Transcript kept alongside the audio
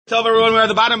Tell everyone we're at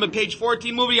the bottom of page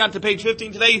 14, moving on to page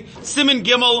 15 today. Siman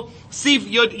Gimel, Sif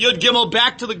Yud Gimel,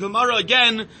 back to the Gemara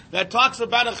again, that talks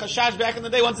about a chashash back in the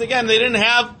day. Once again, they didn't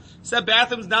have set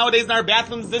bathrooms. Nowadays in our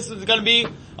bathrooms, this is going to be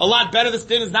a lot better. This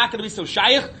din is not going to be so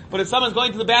shaykh. But if someone's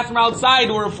going to the bathroom outside,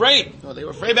 we're afraid. Well, they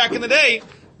were afraid back in the day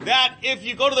that if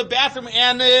you go to the bathroom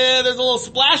and there's a little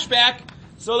splashback,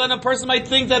 so then a person might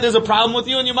think that there's a problem with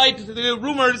you, and you might, the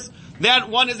rumors that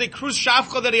one is a krus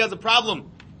shafcha, that he has a problem.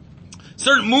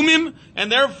 Certain mumim,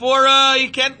 and therefore he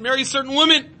can't marry certain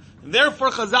women. And therefore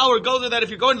Chazal will go there that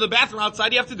if you're going to the bathroom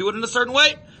outside, you have to do it in a certain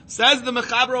way. Says the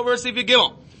Mechaber over Sif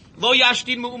Gimel. Lo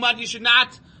yashtin mu'umad, you should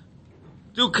not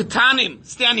do katanim,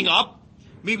 standing up.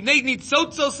 Mibnei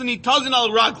nitzotzos and nitazin al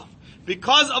raglav.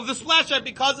 Because of the splash,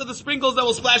 because of the sprinkles that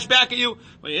will splash back at you.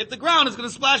 When you hit the ground, it's going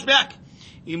to splash back.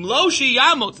 Im lo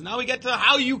sheyamot. Now we get to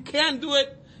how you can do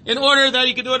it in order that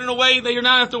you can do it in a way that you're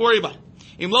not have to worry about it.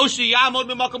 If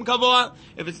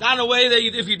it's not a way that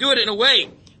if you do it in a way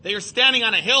that you're standing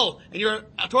on a hill and you're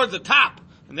towards the top,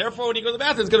 and therefore when you go to the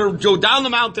bathroom, it's going to go down the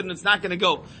mountain and it's not going to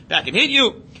go back and hit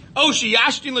you. Or you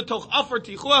go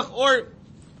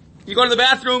to the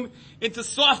bathroom into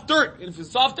soft dirt. And if it's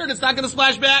soft dirt, it's not going to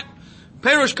splash back. So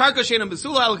that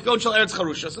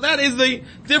is the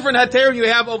different heter you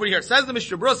have over here. Says the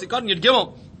Mishnah Berurah,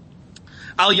 Gimel.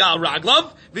 Al Yal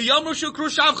Raglav, the Yomru Shu Kru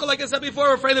Shavcha, like I said before,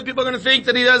 we're afraid that people are going to think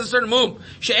that he has a certain move.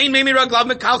 She'ain Memi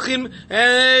Raglav Mekalchim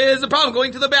is a problem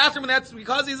going to the bathroom, and that's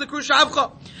because he's a Kru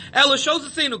Shavcha. Ela shows the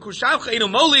same, Kru Shavcha, Eino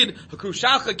Molid, a Kru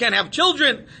Shavcha can't have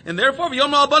children, and therefore,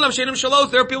 Yom Al-Banav, She'enim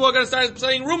Shalos, there people are going to start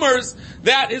saying rumors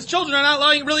that his children are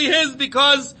not really his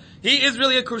because he is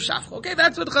really a Kru Shavcha. Okay,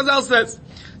 that's what Chazal says.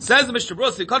 Says the Mishnah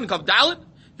Berurah, Sikon Kav Dalet,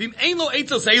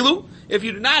 if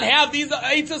you do not have these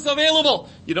eitzos available,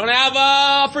 you don't have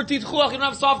for titchuach, you don't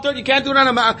have soft dirt, you can't do it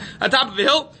on top of a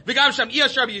hill,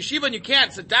 and you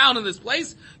can't sit down in this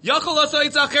place,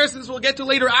 since we'll get to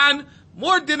later on,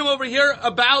 more dinim over here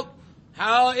about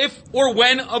how, if or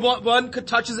when one could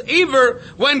touch his aver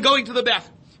when going to the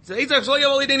bathroom. So that's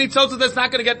not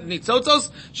going to get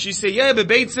nitzotzos. She say,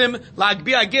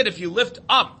 if you lift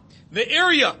up the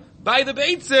area by the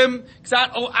beitzim,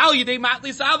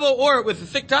 or with a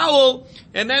thick towel,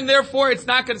 and then therefore it's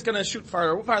going to shoot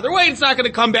farther away, it's not going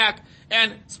to come back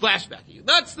and splash back at you.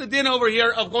 That's the din over here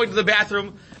of going to the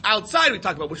bathroom outside. We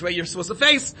talked about which way you're supposed to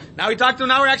face. Now we're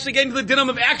actually getting to the din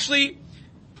of actually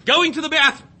going to the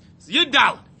bathroom. So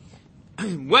Yudal.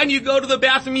 When you go to the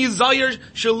bathroom, Yizayir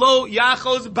Shalo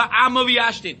Yachos Ba'amav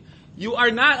Yashtin. You are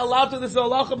not allowed to, this is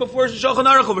halacha before Shulchan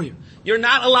Aruch over here. You're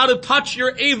not allowed to touch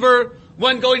your aver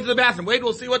when going to the bathroom. Wait,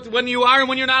 we'll see when you are and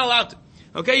when you're not allowed to.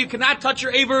 Okay, you cannot touch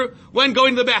your aver when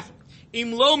going to the bathroom.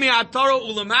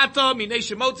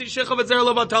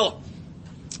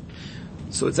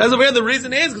 So it says over here the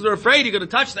reason is because we're afraid you're going to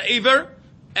touch the aver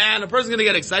and a person's going to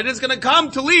get excited. It's going to come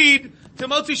to lead to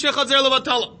motzi shechad zer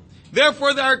levatala.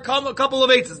 Therefore, there are a couple of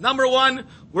eitzes. Number one,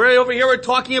 we're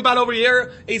talking about over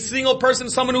here a single person,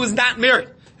 someone who is not married.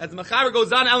 As the Mechaber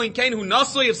goes on, Elin Kain, who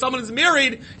nasui, if someone is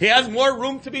married, he has more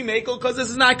room to be makel, because this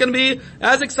is not going to be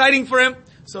as exciting for him.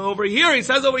 So over here, he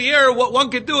says over here, what one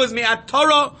could do is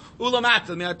mi'atara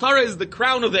ulamata. Mi'atara is the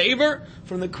crown of the aver.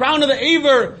 From the crown of the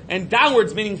aver and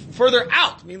downwards, meaning further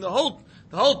out, meaning the whole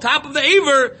top of the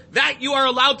aver, that you are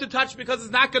allowed to touch because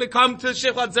it's not going to come to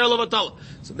shechad zer levatala.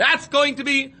 So that's going to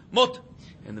be mut.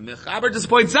 And the Mechaber just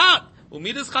points out,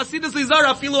 Midas chasidus lizar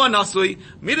afilu anasui.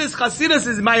 Midas chasidus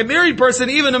is my married person.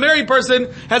 Even a married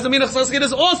person has a midas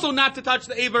chasidus also not to touch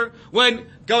the aver when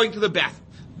going to the bath.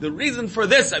 The reason for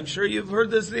this, I'm sure you've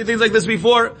heard things like this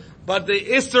before, but the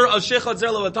Isser of Shechad Zer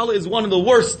Levatala is one of the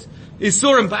worst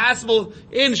Isurim possible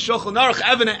in Shulchan Aruch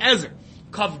Even Ezer.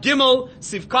 Kav Gimel,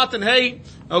 Sivkat and Hey.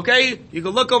 Okay, you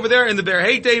can look over there in the Ber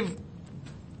Heitev.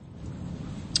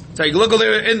 Sorry, you can look over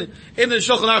there in the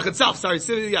Shulchan Aruch itself. Sorry,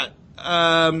 yeah.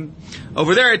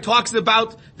 Over there it talks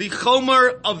about the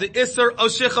chomer of the Isser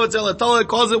of Shechad Zer Levatala. It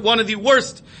calls it one of the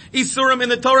worst Isurim in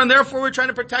the Torah, and therefore we're trying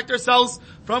to protect ourselves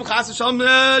from Chas V'Shalom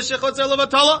Shechad Zer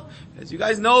Levatala. As you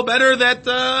guys know better that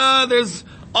there's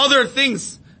other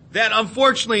things that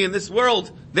unfortunately in this world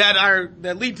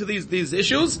that lead to these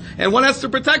issues, and one has to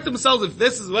protect themselves. If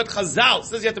this is what Chazal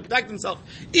says, you have to protect himself.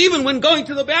 Even when going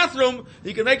to the bathroom,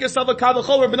 you can make yourself a kal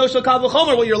v'chomer, b'noshel kal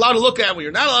v'chomer, what you're allowed to look at, what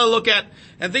you're not allowed to look at,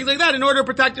 and things like that. In order to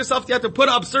protect yourself, you have to put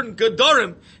up certain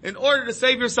gedorim in order to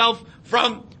save yourself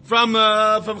from chas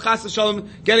v'shalom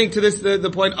getting to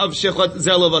the point of shechot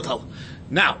zer levatala.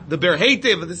 Now, the Ber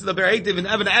Heitev, this is the Ber Heitev in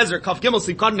Even Ezer, Kaf Gimel,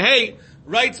 Sivkat and Hey,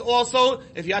 writes also,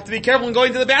 if you have to be careful when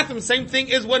going to the bathroom, same thing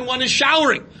is when one is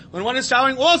showering. When one is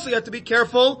showering also, you have to be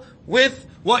careful with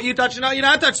what you touch and how you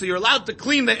not touch. So you're allowed to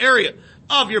clean the area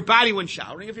of your body when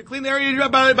showering. If you clean the area of your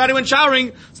body when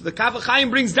showering, so the Kaf HaChaim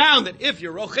brings down that if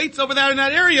you're rochetz over there in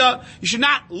that area, you should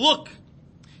not look.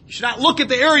 You should not look at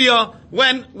the area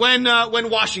when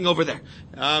washing over there.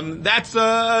 That's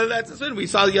what we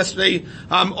saw yesterday,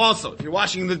 also. If you're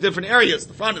washing the different areas,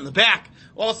 the front and the back,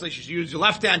 also you should use your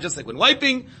left hand just like when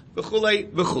wiping, v'chulei,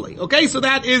 v'chulei. Okay, so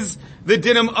that is the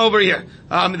dinim over here.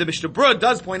 The Mishnah Brura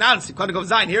does point out, in Sikon of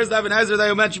Zayin, here's the Even Ezer that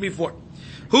I mentioned before.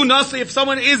 Who nasli, if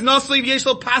someone is nasli,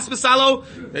 yeshlo pas b'salo,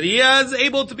 that he is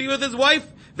able to be with his wife,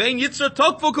 vein yitzar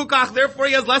tokfu kukach, therefore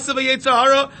he has less of a yitzar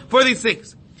hara for these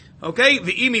things. Okay,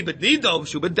 the imi b'nido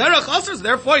shu b'derech aser.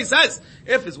 Therefore, he says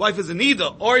if his wife is a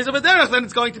nido or he's a b'derech, then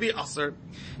it's going to be aser.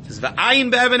 It says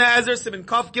v'ayin be'Even Ezer simin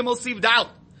kaf gimel siv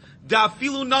dal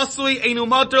dafilu nasui einu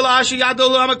mater la'ashi yado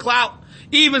l'hamaklau.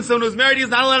 Even someone who's married, he's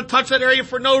not allowed to touch that area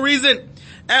for no reason.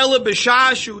 Ela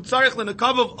b'shah shu tzarich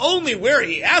l'nekavav, only where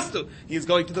he has to. He's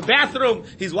going to the bathroom.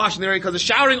 He's washing the area because of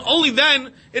showering. Only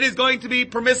then it is going to be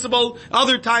permissible.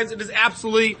 Other times it is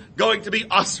absolutely going to be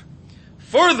aser.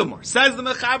 Furthermore, says the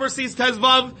Mechaber sees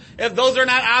Tezvav, if those are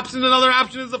not options, another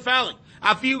option is the following.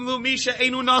 Even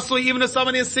if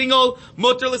someone is single,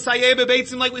 mutter l'sayeh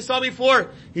b'beitzim, like we saw before,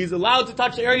 he's allowed to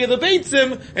touch the area of the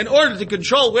beitzim in order to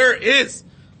control where his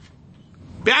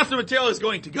bathroom material is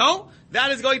going to go.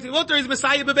 That is going to be mutter is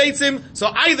Messiah b'beitzim. So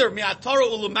either mi'atara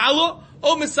ulumalo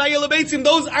or Messiah l'beitzim.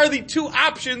 Those are the two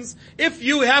options if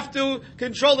you have to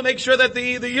control to make sure that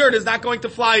the urine is not going to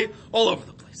fly all over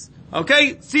the place.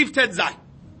 Okay, Sif Ted Zai.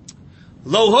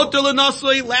 Lo hotel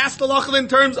l'nasui, last halacha in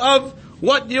terms of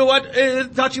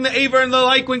touching the aver and the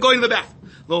like when going to the bath.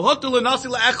 Lo hotel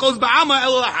l'nasui la'echos ba'ama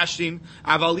elo la'hashtin,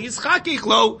 aval yizchakich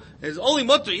lo, is only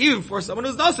mutter even for someone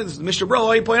who's nothing. This is Mr.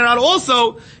 Bro, he pointed out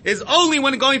also, is only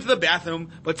when going to the bathroom,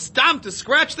 but stamp to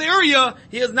scratch the area,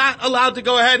 he is not allowed to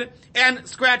go ahead and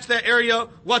scratch that area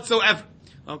whatsoever.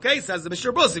 Okay, says the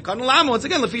Mr. Bro, once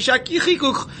again, lefisha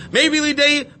kichikuch, maybe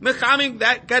lidei mechaming,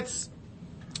 that gets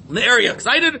the area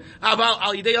excited about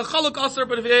al yidei chaluk aser,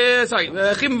 but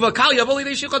chim v'kal yavol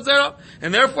yidei shichat zera,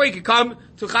 and therefore he can come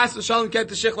to chas v'shalom get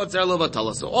to shichat zera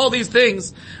levatala. So all these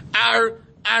things are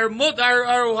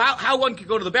how one can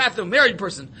go to the bathroom, married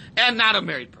person and not a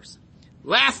married person.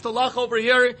 Last halach over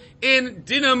here in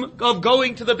dinim of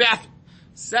going to the bathroom.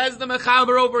 Says the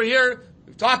Mechaber over here,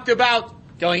 we've talked about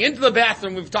going into the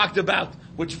bathroom, we've talked about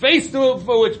which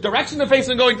direction to face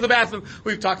when going to the bathroom.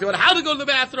 We've talked about how to go to the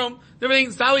bathroom.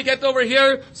 Everything. So how we get over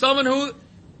here, someone who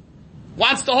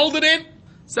wants to hold it in,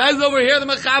 says over here the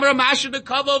Mechaber Mashir the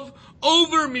Kavav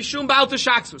over Mishum Baal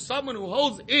Teshaksu. Someone who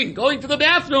holds in going to the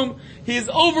bathroom, he is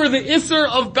over the Isser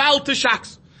of Baal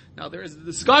Teshaksu. Now there is a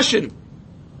discussion.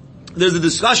 There's a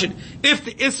discussion if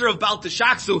the Isser of Baal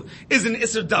Teshaksu is an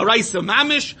Isser Daraisa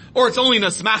Mamish, or it's only an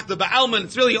Asmachta Ba'alman,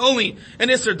 it's really only an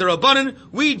Isser Darabanan.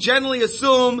 We generally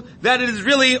assume that it is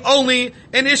really only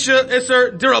an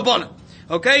Isser Darabanan.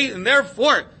 Okay? And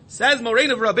therefore, says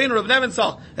Moraine of Rabbeinu Rav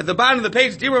Nevensal at the bottom of the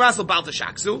page, Dibur Masel Baal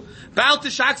Teshaksu. Baal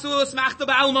Teshaksu Asmachta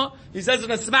Ba'alma. He says in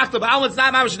Asmachta Ba'alma, it's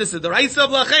not Mamish, it's an Isser Daraisa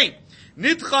of Lachain.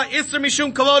 Nitcha Isser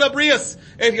Mishum Kavod Abrius.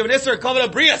 If you have an Isser Kavod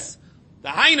Abrius, the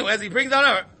Hainu, as he brings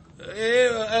out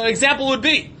an example would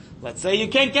be, let's say you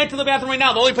can't get to the bathroom right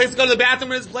now. The only place to go to the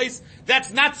bathroom is a place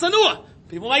that's not sanua.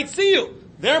 People might see you.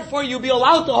 Therefore, you'll be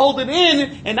allowed to hold it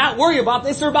in and not worry about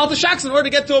this or about the shaks in order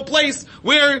to get to a place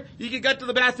where you can get to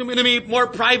the bathroom in a more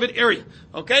private area.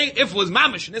 Okay? If it was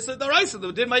mamish and Isser Daraisa,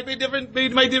 the din might be different,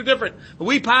 might be different. But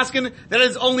we paskin, that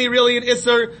is only really an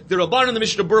Isser, the Rabban and the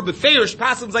Mishnah Bur Beferish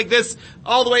paskins like this,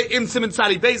 all the way in Simon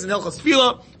Tzadi Beis and Hilchas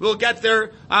Tefillah. We'll get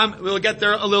there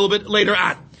a little bit later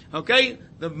on. Okay?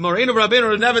 The Moraine of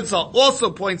Rabbeinu Nevensal also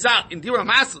points out in Dira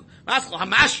Masl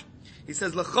Hamash. He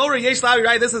says, L'chora yesh lahavi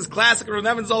raya, this is classic Rav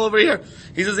Nevensal all over here.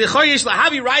 He says, L'chora yesh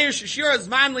lahavi raya shishira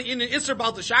zman li'in Isser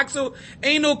Baal Teshaksu,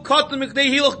 einu kotten mikdei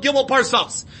hiluch gimel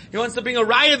parsos. He wants to bring a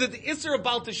raya that the Isser of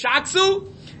Baal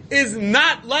Teshaksu is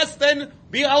not less than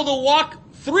being able to walk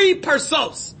 3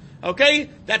 parsos. Okay?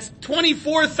 That's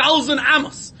 24,000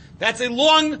 amos. That's a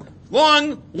long,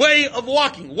 long way of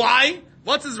walking. Why?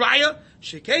 What's his raya?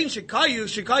 Shekain Shekayu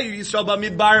Yisrael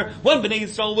Bamidbar. When Bnei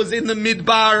Yisrael was in the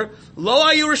Midbar, Lo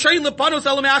Ayu Rishayin Lepanos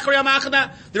Elam Achari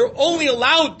Amachana. They're only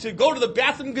allowed to go to the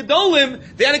bathroom Gedolim.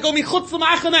 They had to go Michutz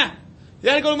L'Machana. They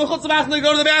had to go to Michutz L'Machana to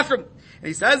go to the bathroom. And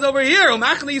he says over here,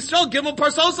 Machana Yisrael Gimel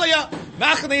Parsosaya.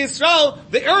 Machana Yisrael,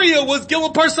 the area was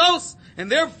Gimel Parsos,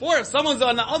 and therefore, if someone's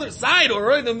on the other side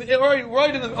or all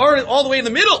the way in the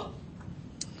middle,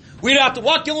 we'd have to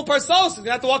walk Gimel Parsos.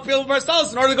 We'd have to walk Gimel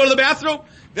Parsos in order to go to the bathroom.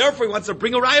 Therefore, he wants to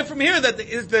bring a raya from here that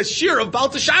the shear of Baal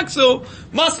Teshaksu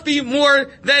must be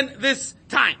more than this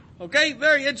time. Okay?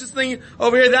 Very interesting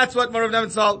over here. That's what Rav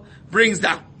Nevensal brings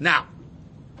down. Now,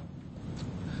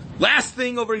 Last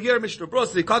thing over here, Mishnah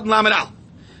Bros, the Cotton Lamed Al.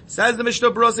 Says the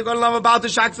Mishnah Bros, the Cotton Lamed about the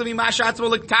Shaksavi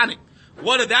Mashatzma Liktani.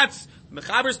 What if that's,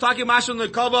 Mechaber's talking Masha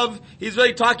Lekavav, he's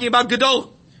really talking about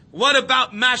Gedol. What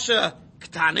about Masha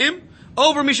Ktanim?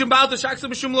 Over Mishum Balta Shaksa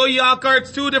Mishum Lo Yakar,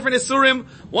 it's two different Isurim.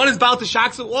 One is Balta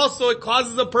Shaksa, also it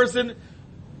causes a person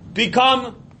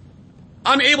become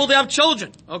unable to have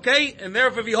children, okay? And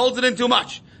therefore if he holds it in too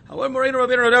much. However, Moreno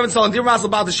Rabbeinu Rav Salam Dir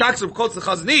Masal Balta Shaksa quotes the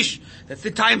Chazanish, that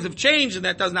the times have changed and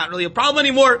that does not really a problem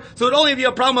anymore, so it only be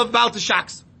a problem of Balta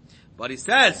Shaksa. But he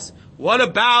says, what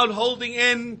about holding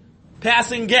in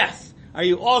passing guests? Are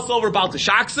you also over Balta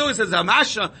Shaksa? He says,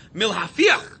 Hamasha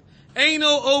Milhafiach. Aino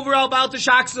over al Balta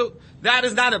Shaksa. That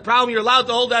is not a problem. You're allowed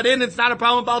to hold that in. It's not a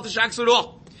problem about the shaksu at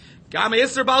all. Gama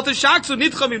Yisr about the shaksu,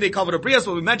 nidcham if they cover the brias,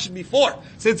 what we mentioned before.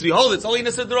 Since we hold it's only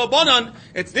nisr d'Rabbanan,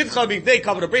 it's nidcham if they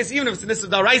cover the brias, even if it's nisr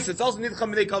d'Oraisa, it's also nidcham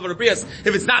if they cover the brias,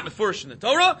 if it's not mefurish in the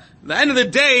Torah. At the end of the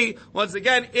day, once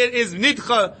again, it is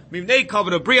nidcham if they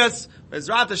cover the brias.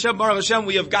 Bezrat Hashem, Baruch Hashem,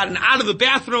 we have gotten out of the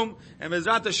bathroom, and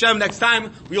Bezrat Hashem, next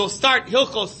time, we will start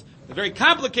Hilchos, the very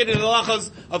complicated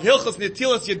halachas of Hilchos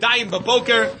Netilas Yadayim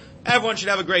Baboker. Everyone should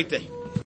have a great day.